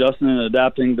 adjusting and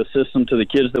adapting the system to the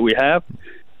kids that we have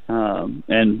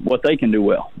and what they can do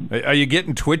well. Are you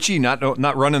getting twitchy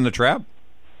not running the trap?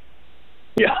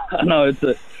 Yeah, I know. It's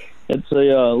a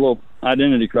little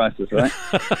identity crisis, right?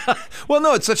 Well,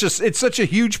 no, it's such a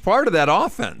huge part of that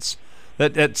offense.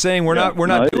 That saying we're not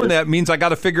doing that means I got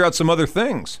to figure out some other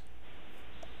things.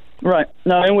 Right.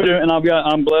 No, and we do. And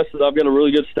I'm blessed that I've got a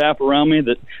really good staff around me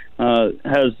that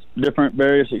has different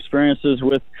various experiences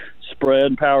with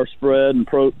spread, power spread, and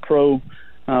pro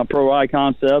eye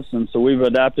concepts, and so we've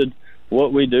adapted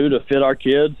what we do to fit our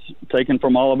kids, taken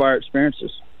from all of our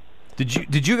experiences.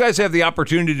 Did you guys have the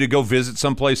opportunity to go visit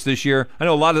someplace this year? I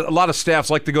know a lot of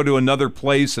staffs like to go to another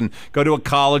place and go to a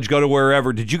college, go to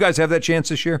wherever. Did you guys have that chance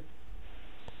this year?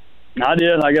 I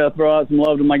did. I got to throw out some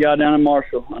love to my guy down in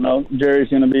Marshall. I know Jerry's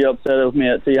going to be upset with me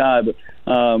at T-High, but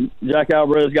Jack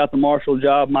Alvarez got the Marshall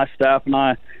job. My staff and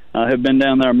I have been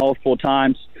down there multiple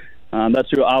times. That's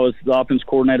who I was the offense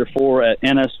coordinator for at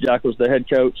Ennis. Jack was the head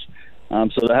coach.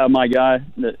 So to have my guy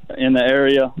in the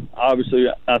area, obviously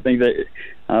I think that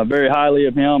very highly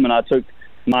of him, and I took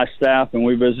my staff and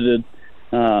we visited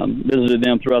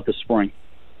them throughout the spring.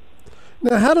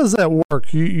 Now, how does that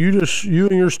work? You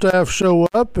and your staff show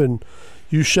up and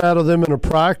you shadow them in a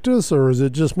practice, or is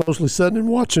it just mostly sitting and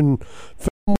watching film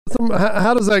with them?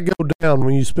 How does that go down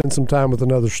when you spend some time with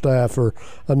another staff or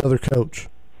another coach?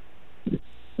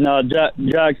 No,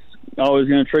 Jack's always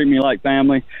going to treat me like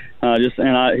family.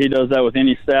 He does that with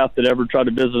any staff that ever tried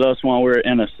to visit us while we were at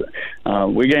Ennis.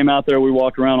 We came out there, we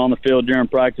walked around on the field during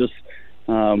practice,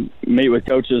 meet with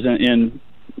coaches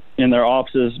in their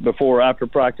offices before or after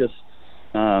practice.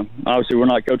 Obviously, we're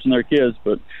not coaching their kids,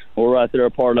 but we're right there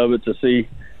a part of it to see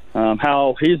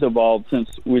how he's evolved since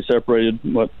we separated,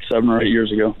 8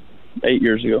 years ago.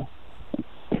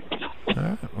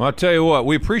 Well, I'll tell you what,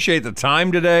 we appreciate the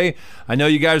time today. I know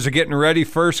you guys are getting ready.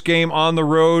 First game on the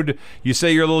road. You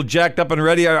say you're a little jacked up and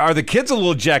ready. Are the kids a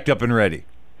little jacked up and ready?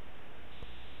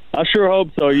 I sure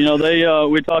hope so. You know,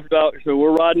 we talked about, so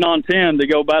we're riding on 10 to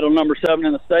go battle number 7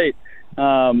 in the state.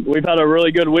 We've had a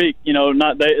really good week. You know,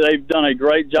 they've done a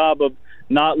great job of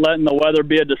not letting the weather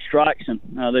be a distraction.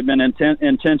 They've been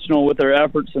intentional with their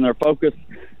efforts and their focus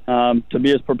to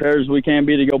be as prepared as we can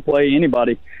be to go play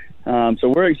anybody. So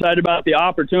we're excited about the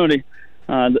opportunity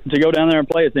to go down there and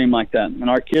play a team like that. And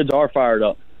our kids are fired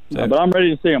up. But I'm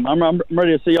ready to see them. I'm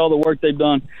ready to see all the work they've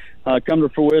done come to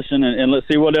fruition, and let's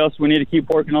see what else we need to keep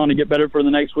working on to get better for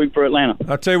the next week for Atlanta.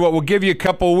 I'll tell you what, we'll give you a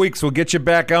couple of weeks. We'll get you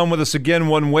back on with us again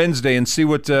one Wednesday and see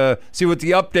what the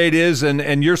update is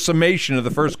and your summation of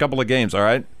the first couple of games, all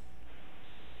right?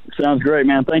 Sounds great,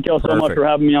 man. Thank you all so much for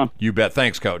having me on. You bet.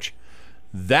 Thanks, Coach.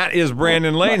 That is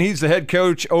Brandon Layne. He's the head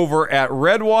coach over at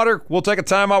Redwater. We'll take a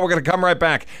timeout. We're going to come right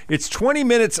back. It's 20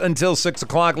 minutes until 6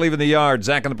 o'clock, leaving the yard.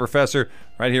 Zach and the Professor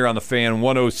right here on the Fan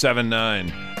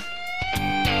 107.9.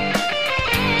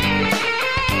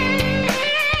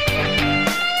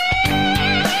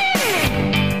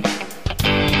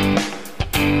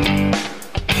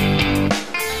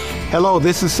 Hello,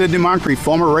 this is Sidney Moncrief,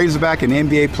 former Razorback and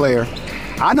NBA player.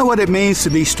 I know what it means to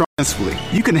be strong mentally.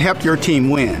 You can help your team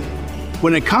win.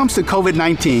 When it comes to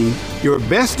COVID-19, your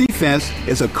best defense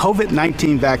is a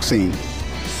COVID-19 vaccine.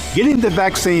 Getting the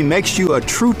vaccine makes you a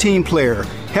true team player,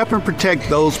 helping protect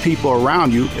those people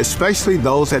around you, especially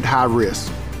those at high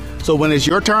risk. So when it's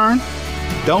your turn,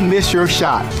 don't miss your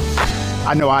shot.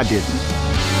 I know I didn't.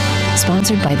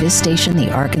 Sponsored by this station,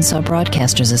 the Arkansas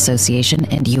Broadcasters Association,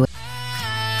 and U.S.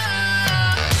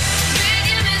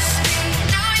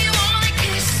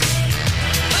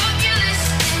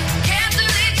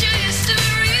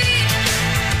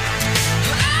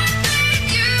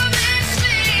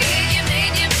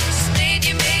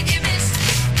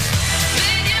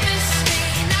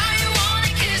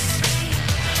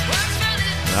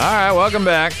 All right, welcome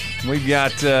back. We've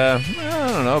got,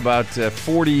 about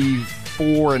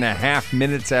 44 and a half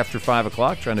minutes after 5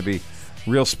 o'clock. Trying to be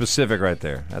real specific right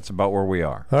there. That's about where we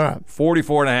are. All right.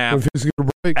 44 and a half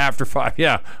after 5.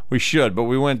 Yeah, we should, but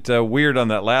we went weird on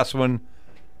that last one.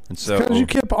 And so because you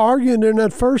kept arguing in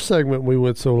that first segment we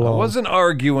went so long. I wasn't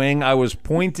arguing. I was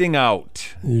pointing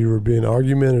out. You were being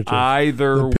argumentative.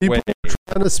 Either the people way. were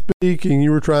trying to speak, and you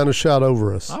were trying to shout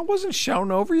over us. I wasn't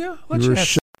shouting over you. You were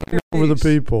shouting over the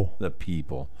people. The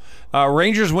people.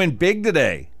 Rangers win big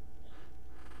today.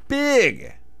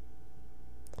 Big.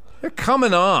 They're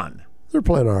coming on. They're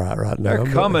playing all right now.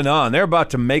 They're coming on. They're about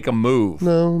to make a move.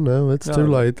 No, it's too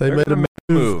late. They made a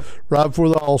move right before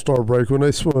the All-Star break when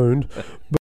they swooned.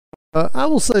 But I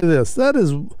will say this. That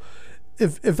is,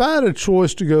 if I had a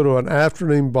choice to go to an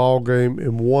afternoon ball game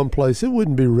in one place, it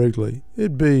wouldn't be Wrigley.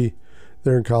 It'd be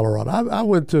there in Colorado. I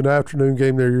went to an afternoon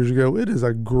game there years ago. It is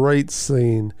a great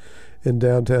scene in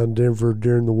downtown Denver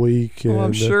during the week. Well,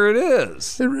 I'm sure it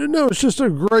is. It's just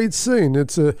a great scene.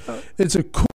 It's a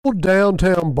cool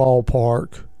downtown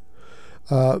ballpark,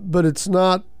 but it's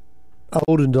not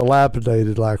old and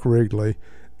dilapidated like Wrigley.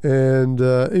 And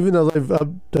even though they've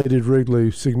updated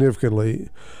Wrigley significantly,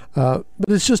 but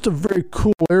it's just a very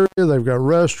cool area. They've got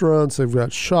restaurants, they've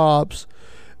got shops,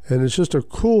 and it's just a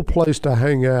cool place to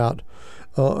hang out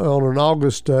on an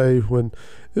August day when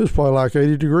it was probably like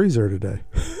 80 degrees there today.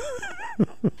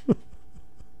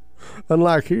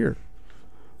 Unlike here.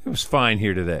 It was fine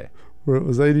here today. Where it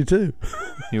was 82.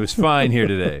 It was fine here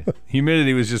today.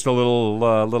 Humidity was just a little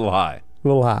high. A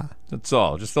little high. That's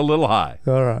all. Just a little high.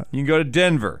 All right. You can go to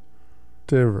Denver.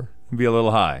 And be a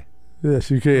little high. Yes,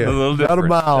 you can. A little different.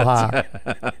 About a mile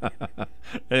high.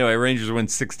 Anyway, Rangers win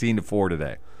 16-4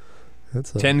 today.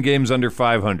 That's 10 games under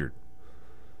 500.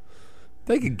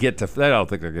 They could get to. I don't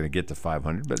think they're going to get to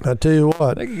 500, but I tell you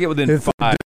what, they could get within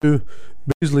 5.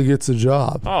 Beasley gets a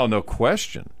job. Oh, no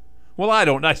question. Well,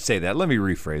 I say that. Let me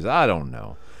rephrase. I don't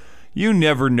know. You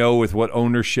never know with what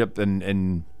ownership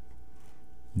and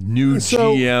new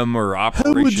GM or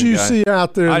operation. Who would you see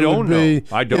out there? I don't know.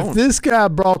 I don't. If this guy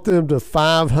brought them to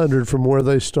 500 from where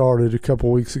they started a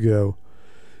couple weeks ago,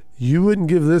 you wouldn't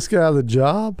give this guy the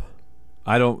job?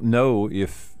 I don't know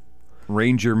if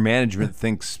Ranger management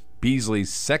thinks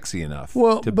Beasley's sexy enough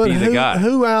to be the guy.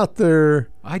 Who out there?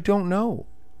 I don't know.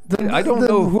 I don't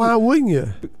know. Why wouldn't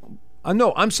you?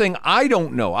 No, I'm saying I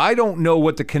don't know. I don't know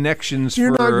what the connections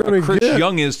for Chris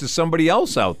Young is to somebody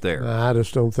else out there. I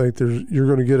just don't think you're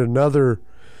going to get another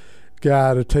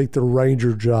guy to take the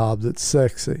Ranger job that's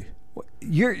sexy.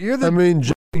 You're the. I mean,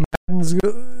 Joe Madden's.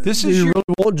 This do is you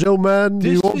really want Joe Madden?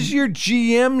 This is your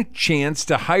GM chance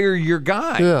to hire your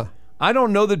guy. Yeah. I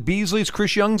don't know that Beasley's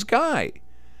Chris Young's guy.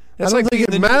 I don't think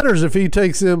it matters if he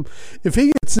takes him. If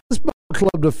he gets this ball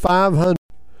club to 500,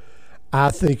 I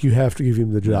think you have to give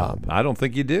him the job. I don't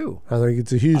think you do. I think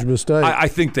it's a huge mistake. I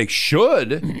think they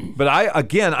should, but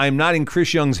I'm not in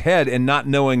Chris Young's head and not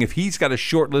knowing if he's got a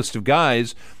short list of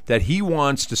guys that he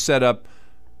wants to set up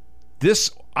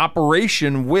this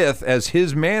operation with as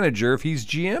his manager if he's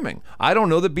GMing. I don't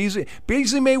know that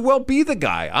Beasley may well be the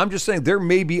guy. I'm just saying there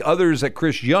may be others that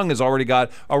Chris Young has already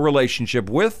got a relationship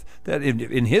with that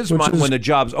in his mind, when the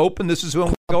job's open, this is who I'm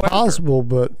going to go after. Possible,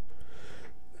 but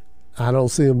I don't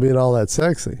see them being all that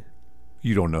sexy.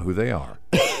 You don't know who they are.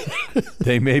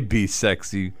 They may be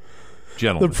sexy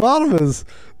gentlemen. The problem is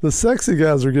the sexy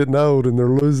guys are getting old and they're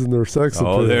losing their sex appeal.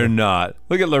 Oh, they're not.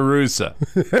 Look at LaRussa.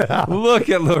 Look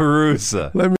at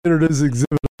LaRussa. Let me introduce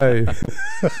Exhibit A.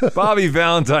 Bobby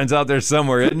Valentine's out there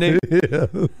somewhere, isn't he?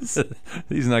 Yes.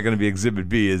 He's not going to be Exhibit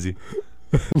B, is he?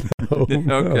 No, okay.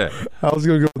 No. I was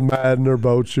going to go with Madden or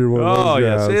Bocher. Oh,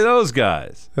 yeah. See those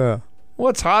guys. Yeah.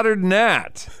 What's hotter than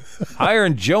that?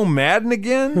 Hiring Joe Madden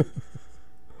again?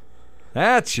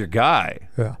 That's your guy.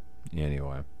 Yeah.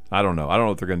 Anyway, I don't know. I don't know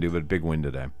what they're going to do, but big win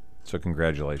today. So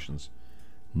congratulations.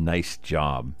 Nice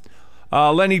job.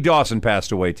 Lenny Dawson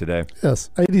passed away today.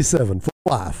 Yes, 87, full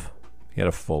life. He had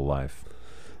a full life.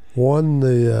 Won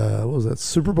the, what was that,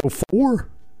 Super Bowl IV?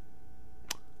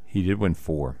 He did win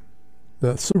 4.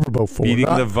 Super Bowl IV. Beating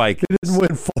the Vikings. He didn't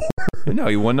win 4. No,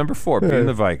 he won number 4, beating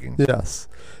the Vikings. Yes.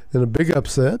 In a big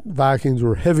upset. Vikings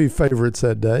were heavy favorites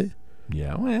that day.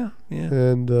 Yeah, well, yeah.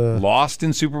 And lost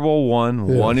in Super Bowl 1,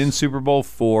 yes. Won in Super Bowl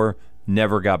 4,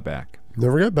 never got back.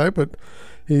 Never got back, but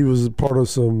he was part of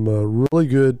some really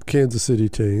good Kansas City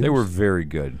teams. They were very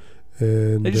good.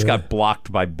 And they just got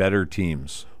blocked by better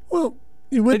teams. Well,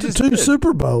 he went to 2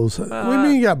 Super Bowls. What do you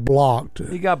mean he got blocked?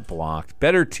 He got blocked.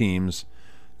 Better teams.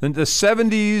 In the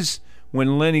 70s,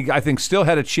 when Lenny, I think, still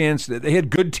had a chance. They had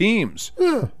good teams.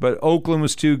 Yeah. But Oakland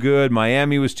was too good.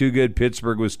 Miami was too good.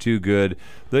 Pittsburgh was too good.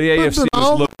 The AFC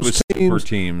was looked with super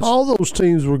teams. All those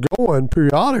teams were going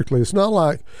periodically. It's not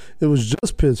like it was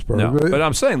just Pittsburgh. No, but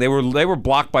I'm saying they were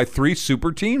blocked by 3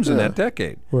 super teams in that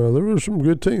decade. Well, there were some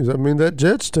good teams. I mean, that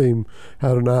Jets team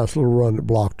had a nice little run that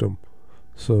blocked them.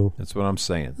 So that's what I'm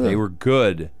saying. They were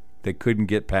good. They couldn't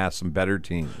get past some better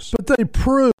teams. But they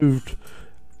proved,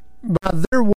 by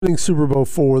their winning Super Bowl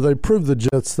IV, they proved the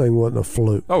Jets thing wasn't a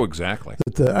fluke. Oh, exactly.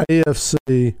 That the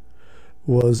AFC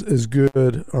was as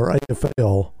good, or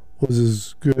AFL was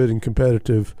as good and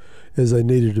competitive as they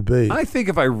needed to be. I think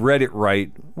if I read it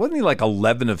right, wasn't he like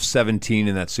 11 of 17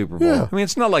 in that Super Bowl? Yeah. I mean,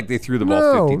 it's not like they threw the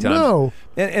ball 50 times. No.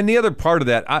 And the other part of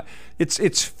that,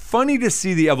 it's funny to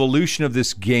see the evolution of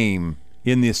this game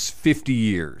in this 50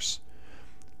 years.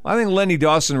 I think Lenny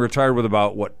Dawson retired with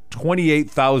about,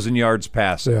 28,000 yards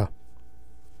passing. Yeah.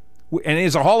 And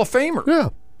he's a Hall of Famer. Yeah.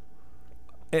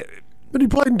 But he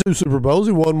played in 2 Super Bowls.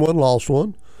 He won 1, lost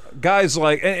 1. Guys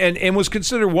like, and was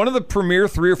considered one of the premier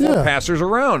 3 or 4 passers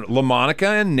around.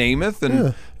 LaMonica and Namath,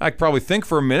 and I could probably think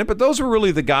for a minute, but those were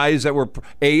really the guys that were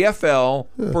AFL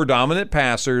predominant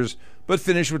passers, but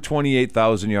finished with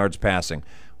 28,000 yards passing.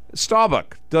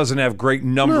 Staubach doesn't have great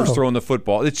numbers throwing the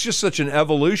football. It's just such an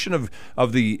evolution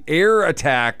of the air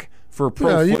attack for pro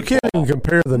football. You can't even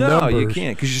compare the numbers. No, you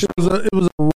can't. Because it was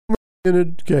a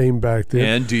run-oriented game back then.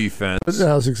 And defense. But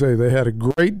as I say, they had a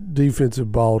great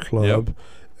defensive ball club.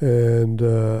 Yep. And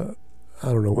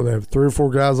I don't know, when they have 3 or 4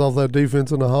 guys off that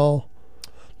defense in the hall.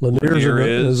 Lanier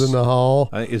is in the hall.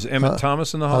 Is Emmett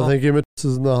Thomas in the hall? I think Emmett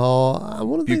is in the hall. I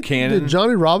wonder Buchanan. Did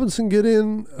Johnny Robinson get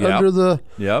in under the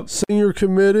senior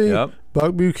committee? Yep.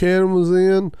 Buck Buchanan was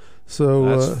in. So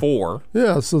that's 4.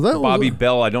 Yeah, so that was Bobby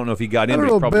Bell. I don't know if he got in. I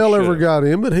don't know if Bell ever got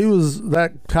in, but he was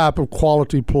that type of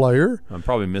quality player. I'm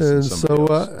probably missing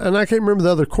somebody else. And I can't remember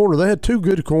the other corner. They had 2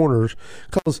 good corners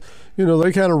because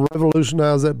they kind of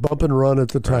revolutionized that bump and run at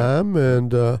the time,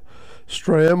 and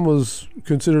Stram was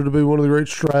considered to be one of the great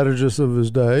strategists of his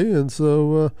day, and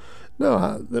so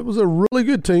that was a really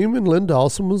good team, and Len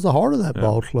Dawson was the heart of that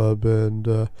ball club,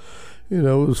 and. It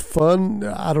was fun.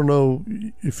 I don't know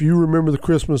if you remember the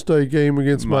Christmas Day game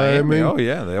against Miami. Oh,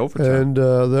 yeah, the overtime. And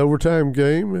the overtime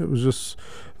game, it was just,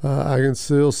 I can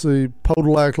still see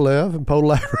Podolak left and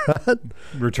Podolak right.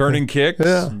 Returning kicks.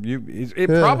 Yeah. It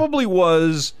probably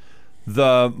was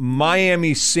the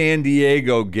Miami-San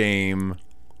Diego game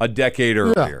a decade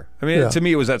earlier. I mean, to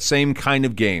me, it was that same kind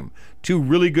of game. 2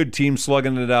 really good teams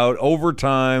slugging it out,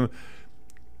 overtime.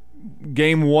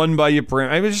 Game won by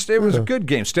Ypres. It was a good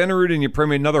game. Stenerud and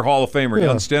Ypres, another Hall of Famer,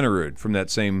 Jan Stenerud, from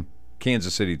that same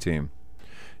Kansas City team.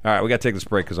 All right, we got to take this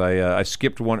break because I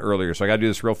skipped one earlier, so I got to do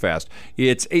this real fast.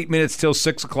 It's 8 minutes till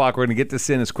 6 o'clock. We're going to get this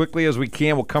in as quickly as we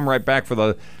can. We'll come right back for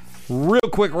the real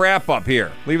quick wrap-up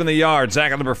here. Leaving the Yard,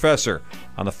 Zach and the Professor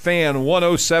on the Fan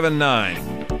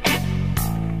 107.9.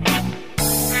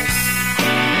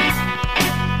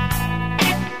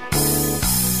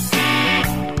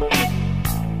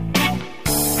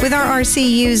 With our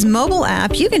RCU's mobile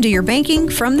app, you can do your banking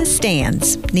from the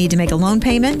stands. Need to make a loan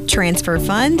payment, transfer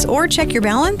funds, or check your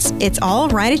balance? It's all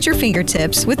right at your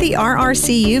fingertips with the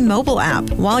RRCU mobile app.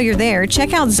 While you're there,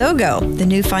 check out Zogo, the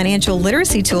new financial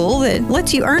literacy tool that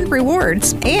lets you earn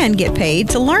rewards and get paid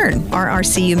to learn.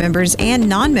 RRCU members and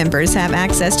non-members have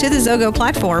access to the Zogo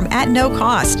platform at no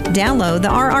cost. Download the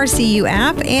RRCU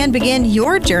app and begin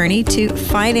your journey to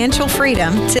financial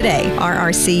freedom today.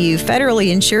 RRCU,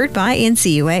 federally insured by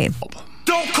NCUA.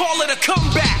 Don't call it a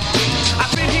comeback.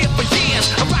 I've been here for years.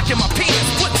 I'm rocking my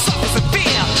pants, putting suckers in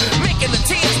fear, making the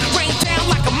tears rain down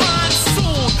like a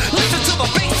monsoon. Listen to the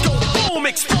bass go boom,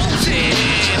 explosion.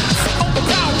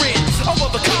 Overpowering, over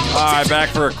the competition. All right, back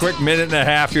for a quick minute and a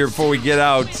half here before we get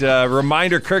out.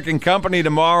 Reminder, Kirk and Company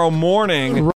tomorrow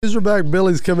morning. Razorback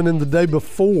Billy's coming in the day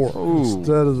before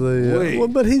instead of the. Well,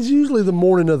 but he's usually the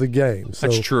morning of the game. So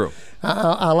that's true.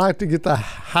 I like to get the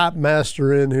hype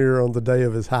master in here on the day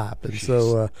of his hype, and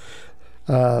so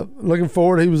looking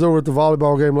forward. He was over at the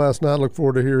volleyball game last night. Look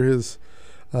forward to hear his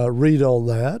read on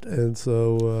that, and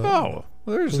so.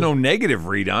 Well, there's no negative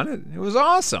read on it. It was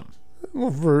awesome.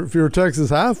 Well, if you're a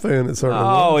Texas High fan, it certainly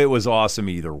was. It was awesome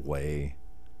either way.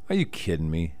 Are you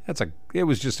kidding me? It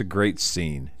was just a great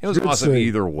scene. It was awesome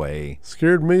either way.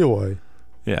 Scared me away.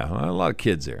 Yeah, a lot of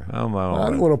kids there. I don't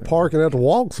want to park and have to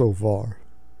walk so far.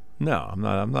 No, I'm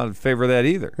not in favor of that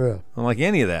either. Yeah. I don't like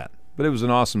any of that. But it was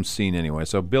an awesome scene anyway.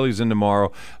 So Billy's in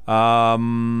tomorrow.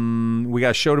 We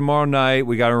got a show tomorrow night.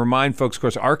 We got to remind folks, of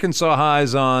course, Arkansas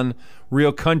High's on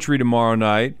Real Country tomorrow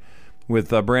night with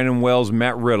Brandon Wells,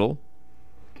 Matt Riddle.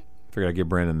 Figured I'd give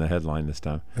Brandon the headline this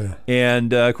time. Yeah.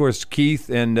 And, of course, Keith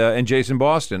and Jason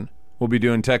Boston will be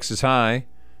doing Texas High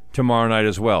tomorrow night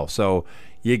as well. So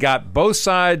you got both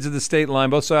sides of the state line,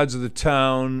 both sides of the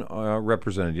town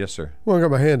represented. Yes, sir. Well, I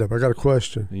got my hand up. I got a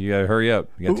question. You got to hurry up.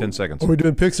 You got 10 seconds. Are we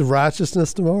doing Picks of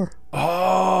Righteousness tomorrow?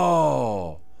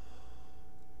 Oh.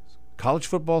 College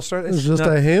football starts? There's just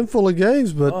a handful of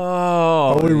games, but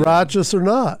are we righteous or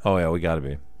not? Oh, yeah, we got to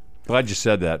be. Glad you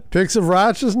said that. Picks of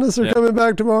Righteousness are coming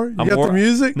back tomorrow? You got the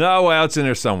music? No, well, it's in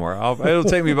there somewhere. It'll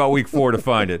take me about week 4 to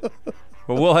find it. But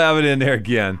we'll have it in there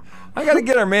again. I got to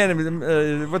get our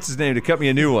man, what's his name, to cut me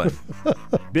a new one.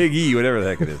 Big E, whatever the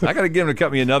heck it is. I got to get him to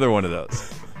cut me another one of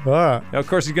those. All right. Now, of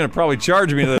course, he's going to probably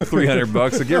charge me another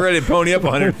 $300, so get ready to pony up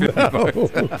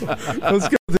 $150. Let's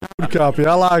go with the good copy.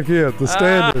 I like it, the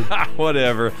standard.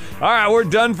 Whatever. All right, we're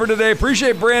done for today.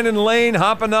 Appreciate Brandon Layne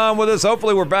hopping on with us.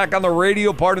 Hopefully we're back on the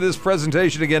radio part of this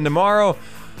presentation again tomorrow.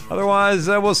 Otherwise,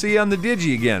 we'll see you on the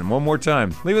Digi again one more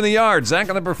time. Leaving the Yard, Zach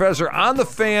and the Professor on the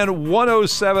Fan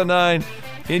 107.9.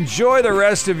 Enjoy the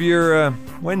rest of your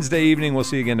Wednesday evening. We'll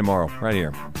see you again tomorrow right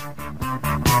here.